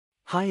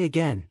Hi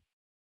again.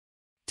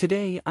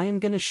 Today I am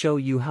gonna show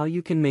you how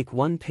you can make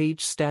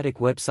one-page static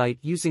website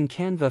using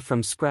Canva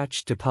from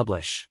scratch to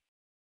publish.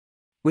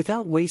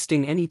 Without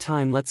wasting any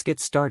time, let's get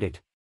started.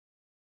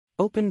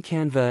 Open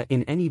Canva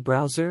in any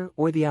browser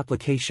or the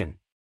application.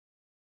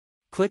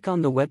 Click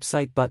on the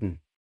website button.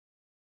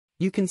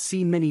 You can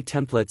see many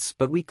templates,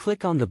 but we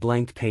click on the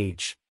blank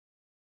page.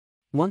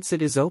 Once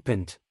it is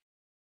opened,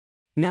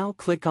 now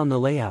click on the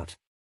layout.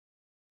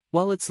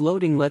 While it's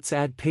loading, let's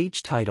add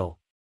page title.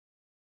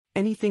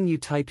 Anything you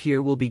type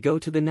here will go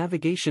to the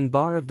navigation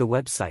bar of the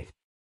website.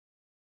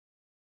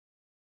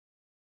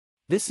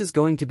 This is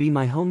going to be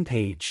my home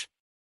page.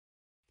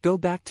 Go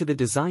back to the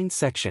design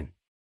section.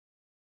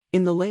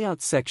 In the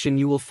layout section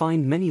you will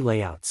find many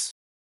layouts.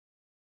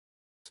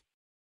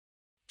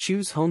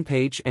 Choose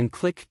homepage and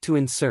click to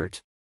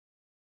insert.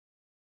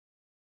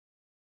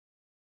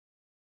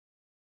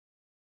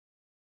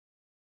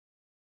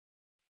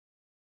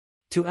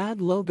 To add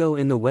logo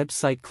in the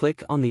website,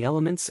 click on the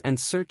elements and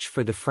search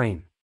for the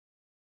frame.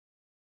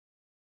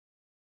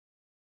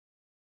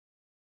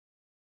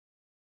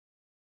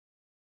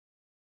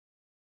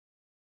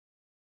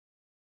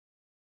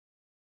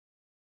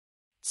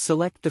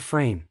 Select the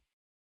frame.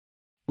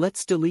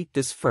 Let's delete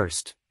this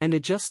first, and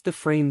adjust the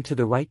frame to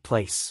the right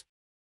place.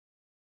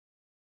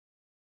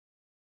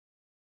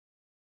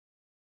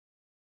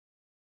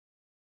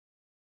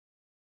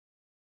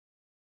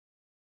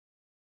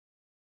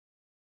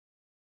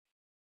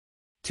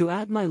 To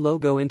add my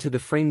logo into the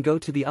frame, go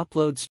to the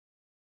Uploads.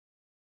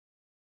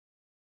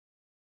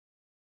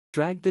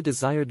 Drag the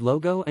desired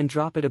logo and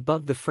drop it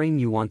above the frame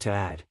you want to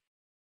add.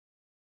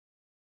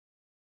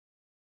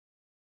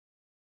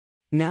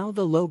 Now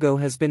the logo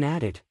has been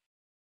added.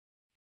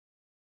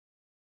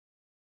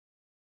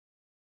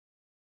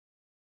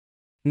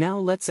 Now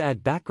let's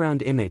add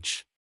background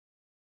image.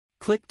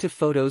 Click to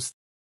Photos.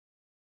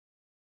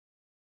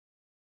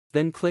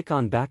 Then click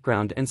on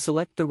Background and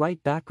select the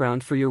right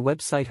background for your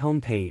website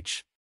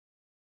homepage.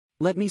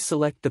 Let me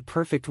select the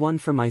perfect one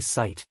for my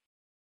site.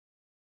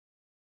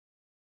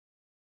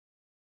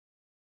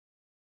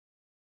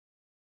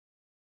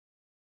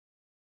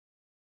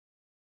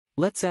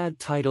 Let's add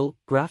title,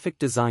 graphic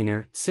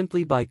designer,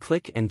 simply by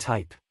click and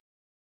type.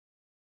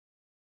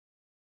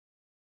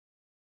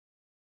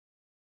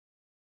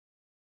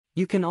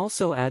 You can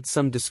also add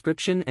some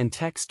description and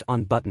text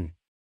on button.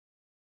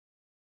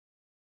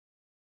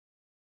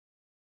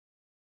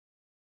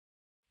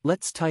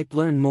 Let's type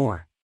learn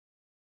more.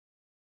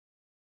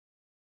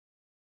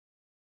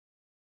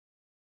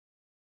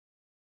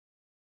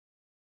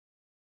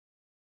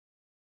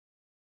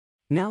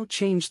 Now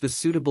change the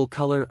suitable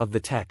color of the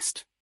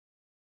text.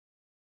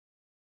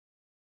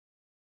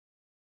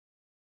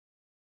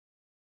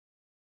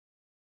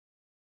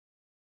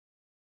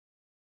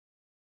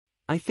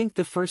 I think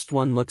the first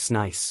one looks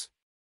nice.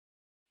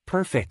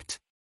 Perfect.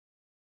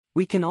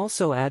 We can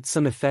also add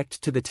some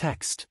effect to the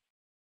text.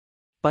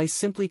 By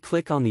simply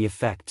click on the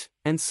effect,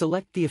 and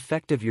select the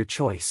effect of your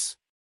choice.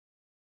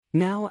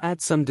 Now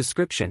add some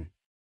description.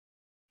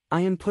 I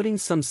am putting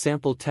some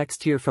sample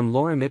text here from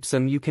Lorem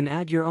Ipsum. You can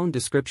add your own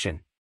description.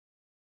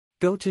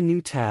 Go to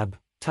New tab,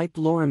 type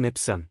Lorem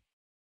Ipsum.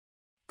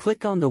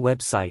 Click on the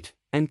website,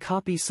 and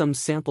copy some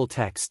sample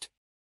text.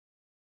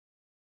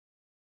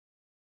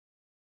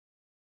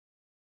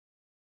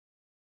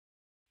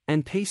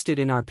 And paste it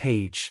in our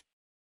page.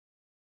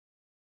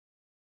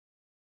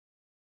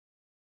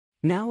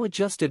 Now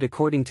adjust it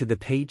according to the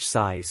page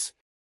size.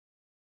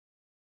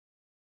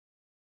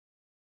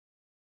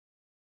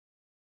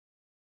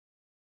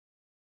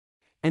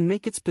 And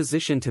make its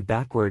position to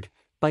backward,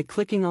 by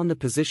clicking on the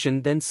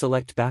position, then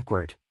select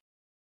backward.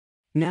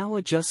 Now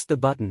adjust the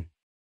button.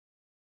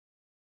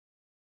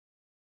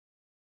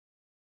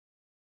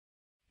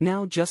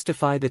 Now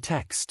justify the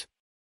text.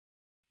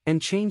 And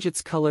change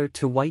its color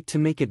to white to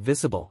make it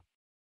visible.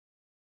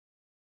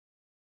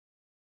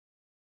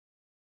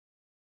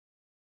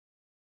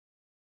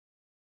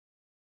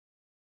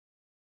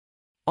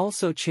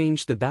 Also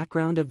change the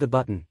background of the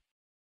button.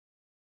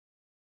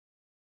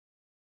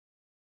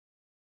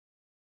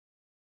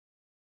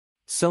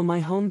 So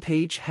my home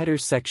page header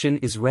section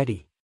is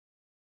ready.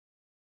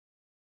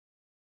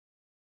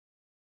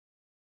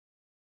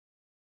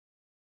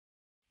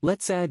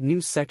 Let's add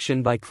new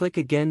section by click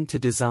again to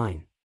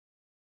design.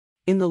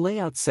 In the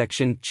layout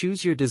section,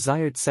 choose your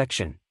desired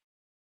section.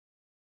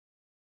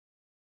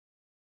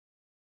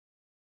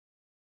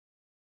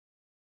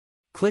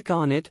 Click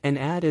on it and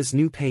add as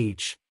new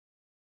page.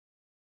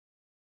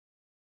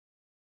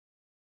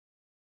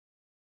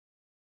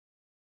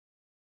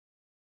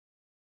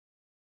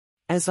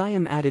 As I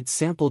am added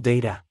sample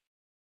data.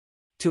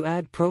 To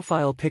add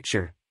profile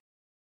picture,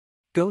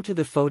 go to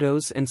the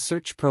photos and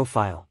search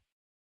profile.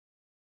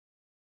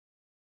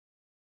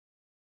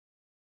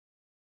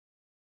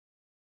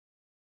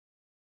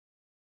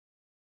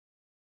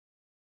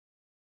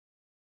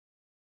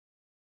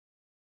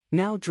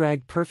 Now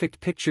drag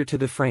perfect picture to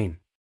the frame.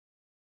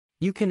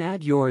 You can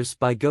add yours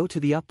by go to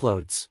the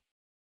uploads.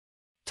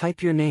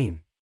 Type your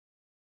name.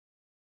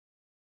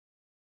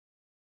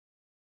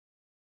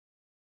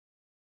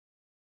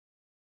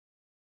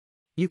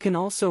 You can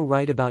also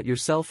write about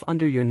yourself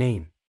under your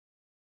name.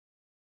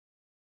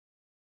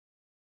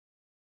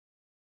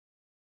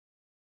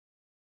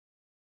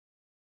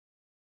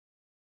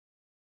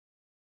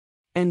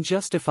 And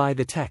justify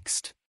the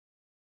text.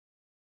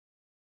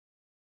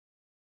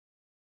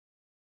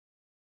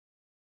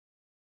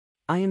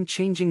 I am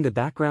changing the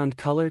background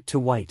color to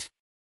white.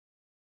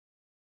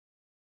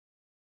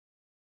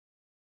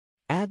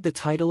 Add the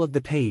title of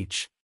the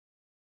page.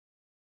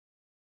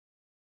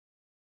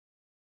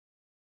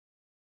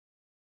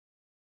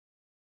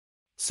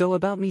 So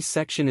About Me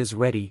section is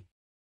ready.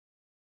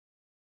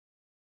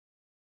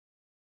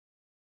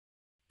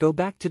 Go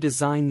back to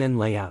Design, then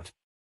Layout.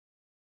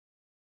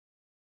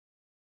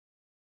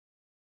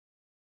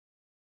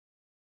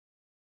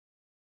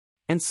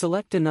 And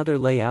select another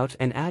layout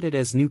and add it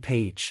as New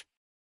Page.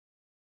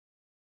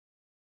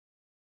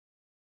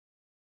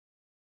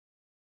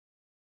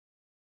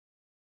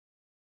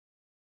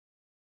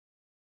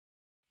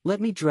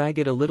 Let me drag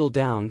it a little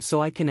down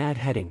so I can add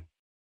heading.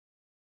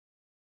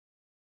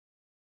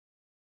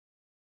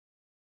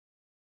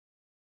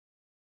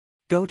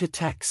 Go to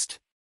Text.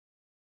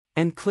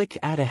 And click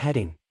Add a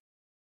Heading.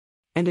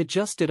 And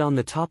adjust it on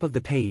the top of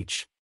the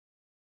page.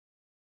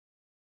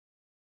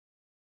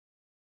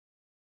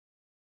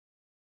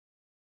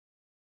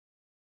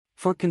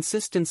 For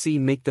consistency,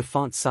 make the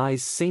font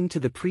size same to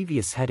the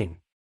previous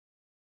heading.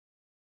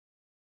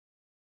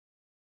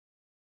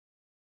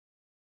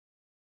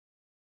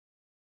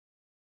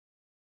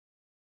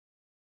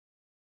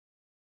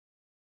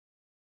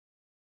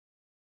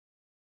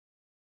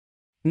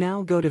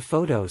 Now go to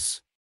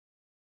Photos.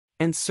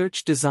 And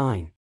search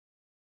Design.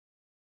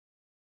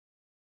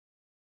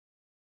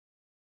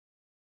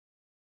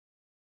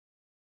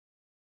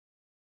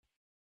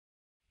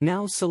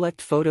 Now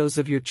select photos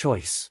of your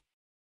choice.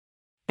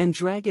 And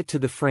drag it to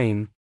the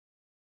frame.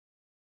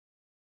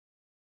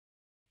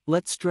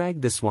 Let's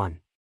drag this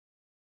one.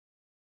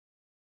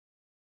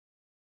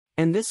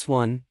 And this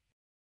one.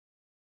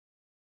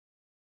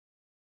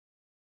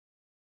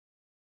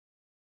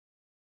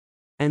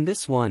 And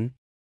this one.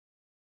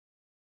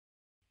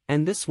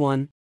 And this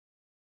one.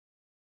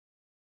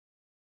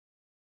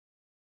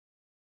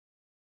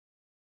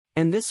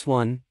 And this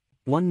one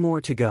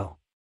more to go.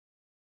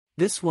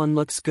 This one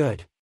looks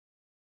good.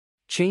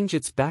 Change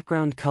its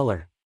background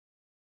color.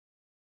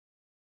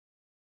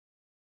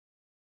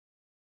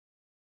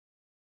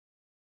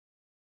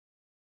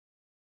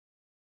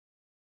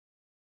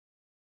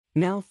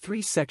 Now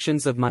 3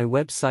 sections of my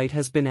website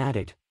has been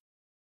added.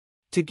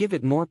 To give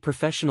it more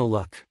professional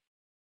look,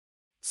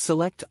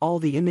 select all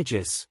the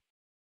images.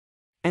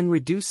 And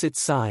reduce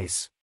its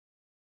size.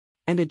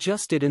 And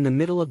adjust it in the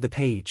middle of the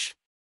page.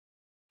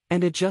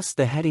 And adjust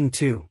the heading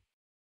too.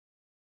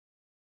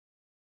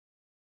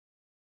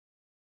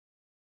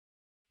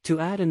 To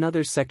add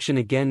another section,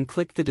 again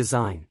click the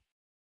design.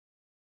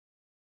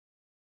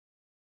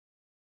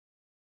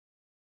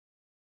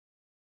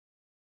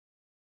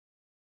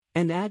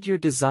 And add your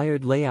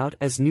desired layout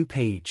as New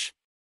Page.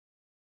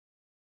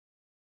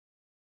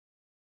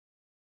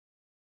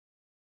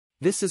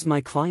 This is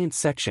my client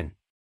section.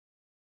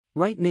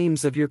 Write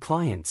names of your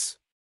clients.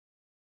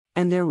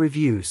 And their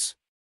reviews.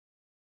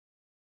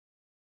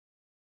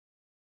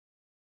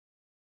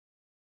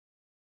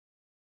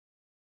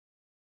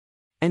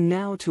 And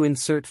now to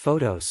insert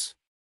photos.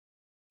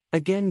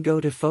 Again go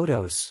to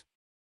Photos.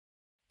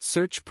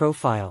 Search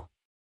Profile.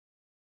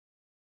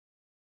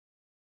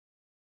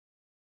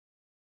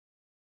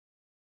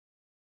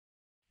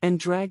 And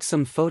drag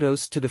some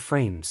photos to the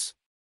frames.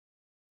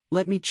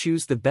 Let me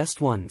choose the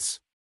best ones.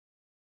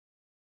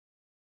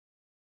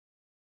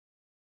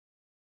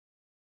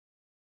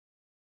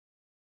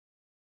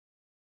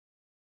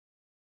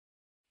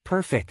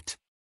 Perfect.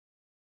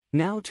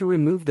 Now to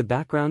remove the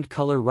background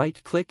color,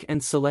 right-click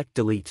and select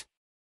Delete.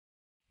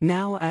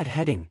 Now add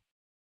heading.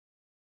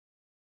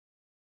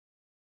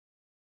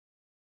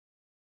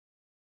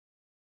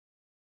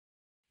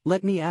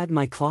 Let me add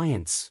my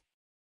clients.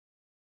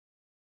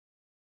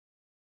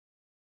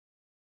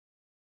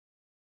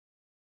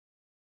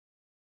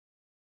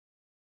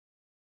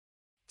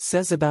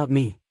 Says About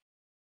Me.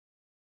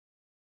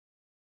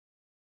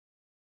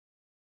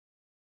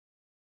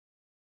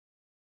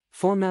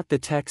 Format the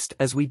text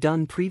as we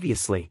done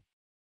previously.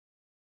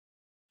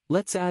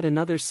 Let's add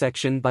another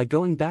section by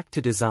going back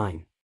to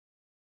Design.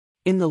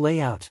 In the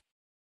Layout,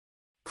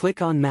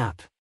 click on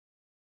Map.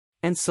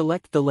 And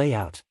select the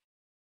layout.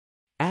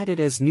 Add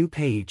it as New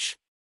Page.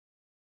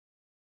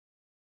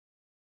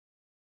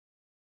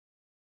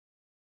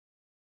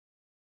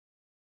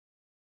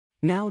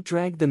 Now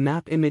drag the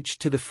map image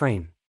to the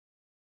frame.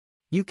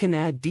 You can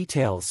add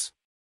details.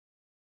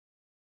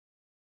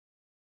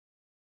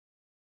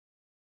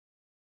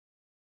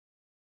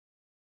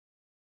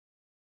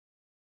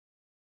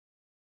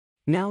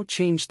 Now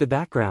change the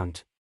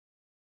background.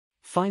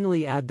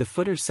 Finally add the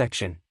footer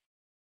section.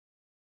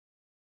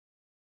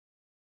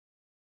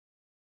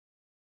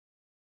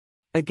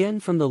 Again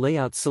from the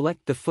layout,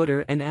 select the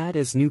footer and add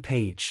as New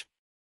Page.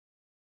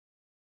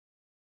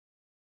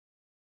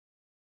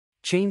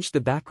 Change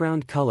the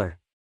background color.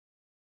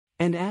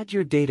 And add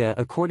your data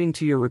according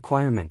to your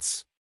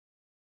requirements.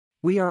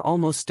 We are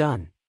almost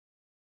done.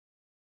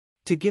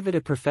 To give it a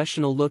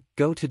professional look,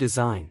 go to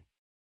Design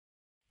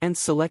and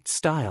select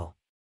Style.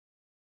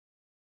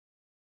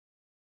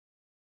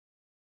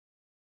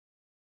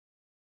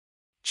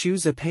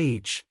 Choose a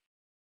page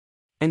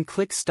and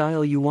click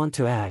Style you want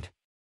to add.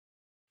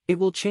 It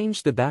will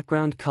change the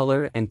background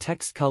color and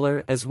text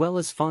color as well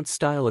as font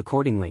style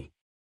accordingly.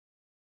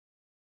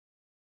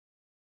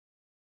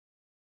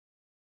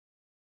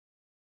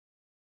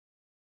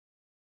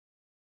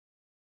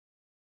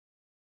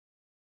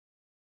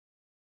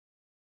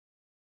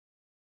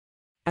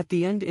 At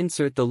the end,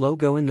 insert the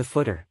logo in the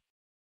footer.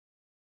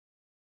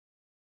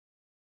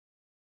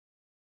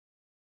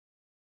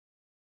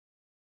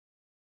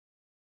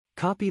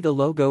 Copy the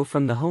logo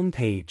from the home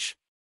page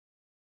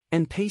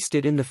and paste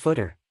it in the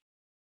footer.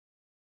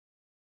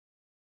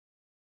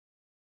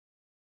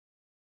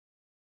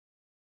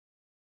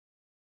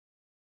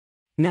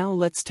 Now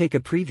let's take a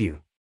preview.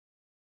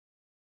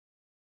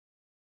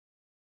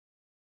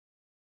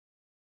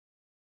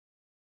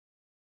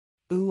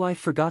 Ooh, I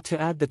forgot to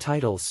add the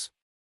titles.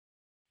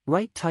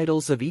 Write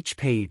titles of each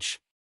page.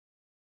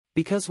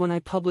 Because when I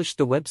publish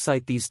the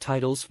website, these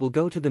titles will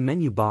go to the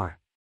menu bar.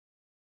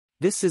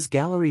 This is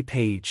gallery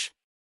page.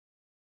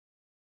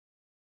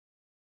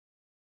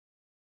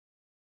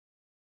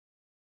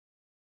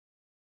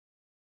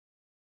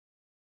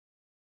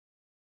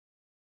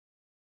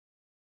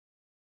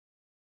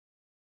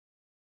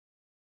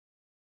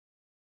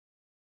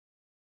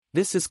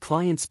 This is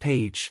client's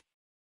page.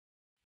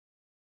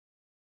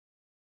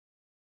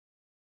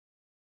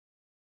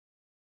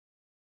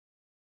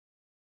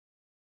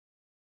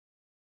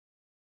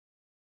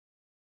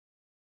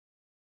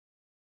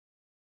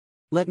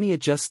 Let me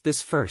adjust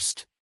this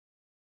first,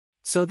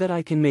 so that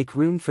I can make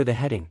room for the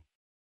heading.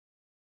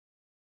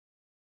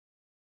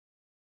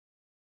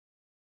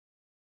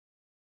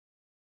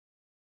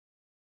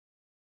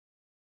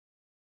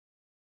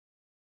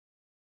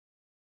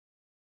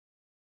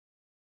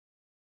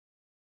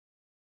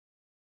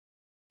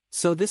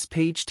 So this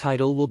page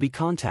title will be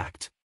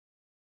Contact.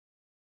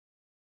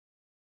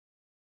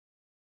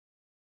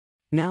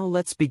 Now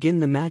let's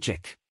begin the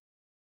magic.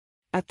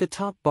 At the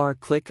top bar,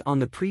 click on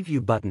the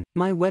preview button.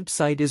 My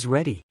website is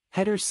ready.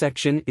 Header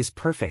section is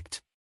perfect.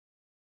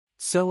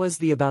 So is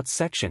the About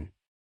section.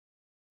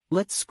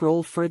 Let's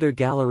scroll further.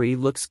 Gallery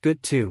looks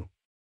good too.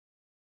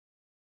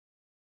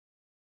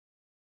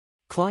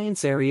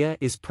 Clients area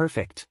is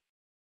perfect.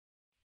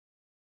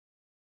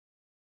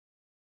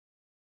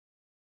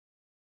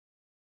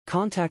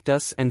 Contact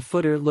us and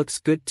footer looks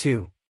good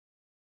too.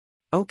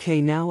 Okay,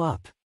 now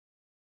up.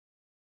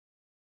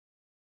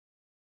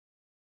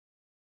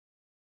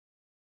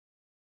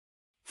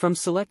 From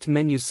select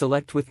menu,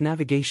 select with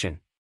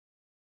navigation.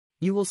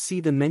 You will see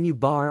the menu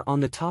bar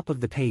on the top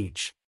of the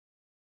page.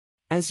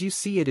 As you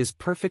see, it is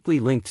perfectly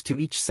linked to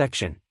each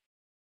section.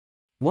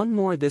 One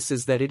more this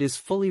is that it is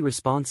fully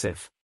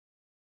responsive.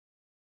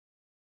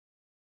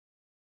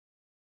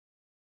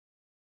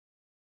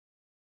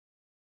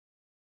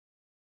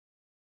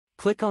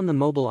 Click on the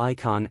mobile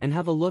icon and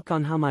have a look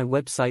on how my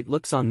website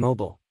looks on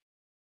mobile.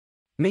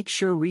 Make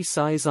sure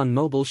resize on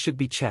mobile should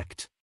be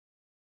checked.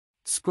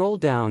 Scroll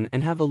down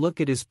and have a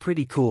look, it is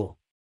pretty cool.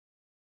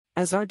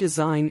 As our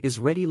design is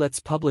ready, let's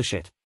publish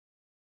it.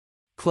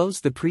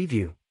 Close the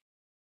preview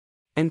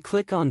and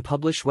click on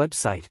Publish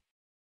Website.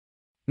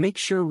 Make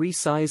sure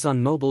resize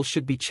on mobile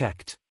should be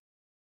checked.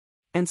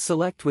 And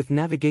select with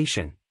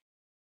navigation.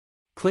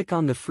 Click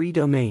on the free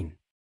domain.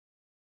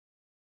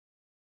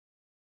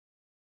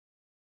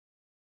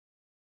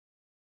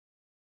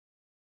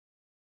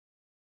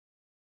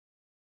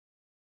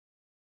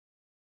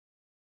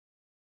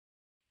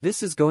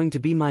 This is going to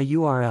be my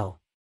URL.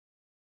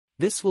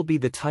 This will be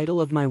the title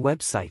of my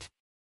website.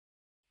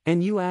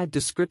 And you add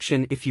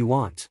description if you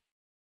want.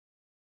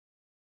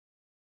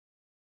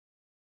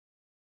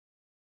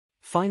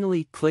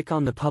 Finally, click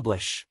on the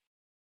Publish.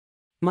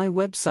 My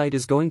website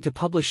is going to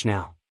publish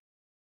now.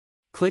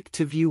 Click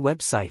to view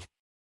website.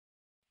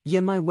 Yeah,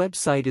 my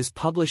website is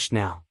published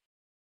now.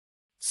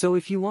 So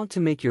if you want to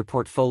make your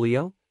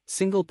portfolio,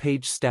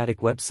 single-page static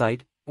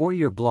website, or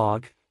your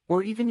blog,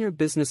 or even your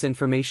business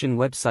information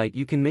website,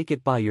 you can make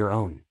it by your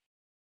own.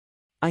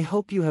 I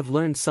hope you have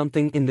learned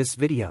something in this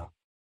video.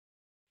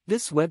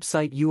 This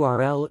website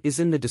URL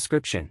is in the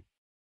description.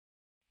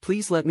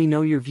 Please let me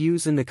know your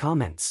views in the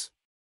comments.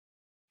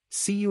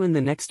 See you in the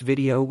next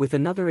video with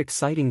another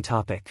exciting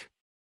topic.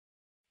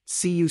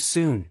 See you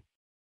soon.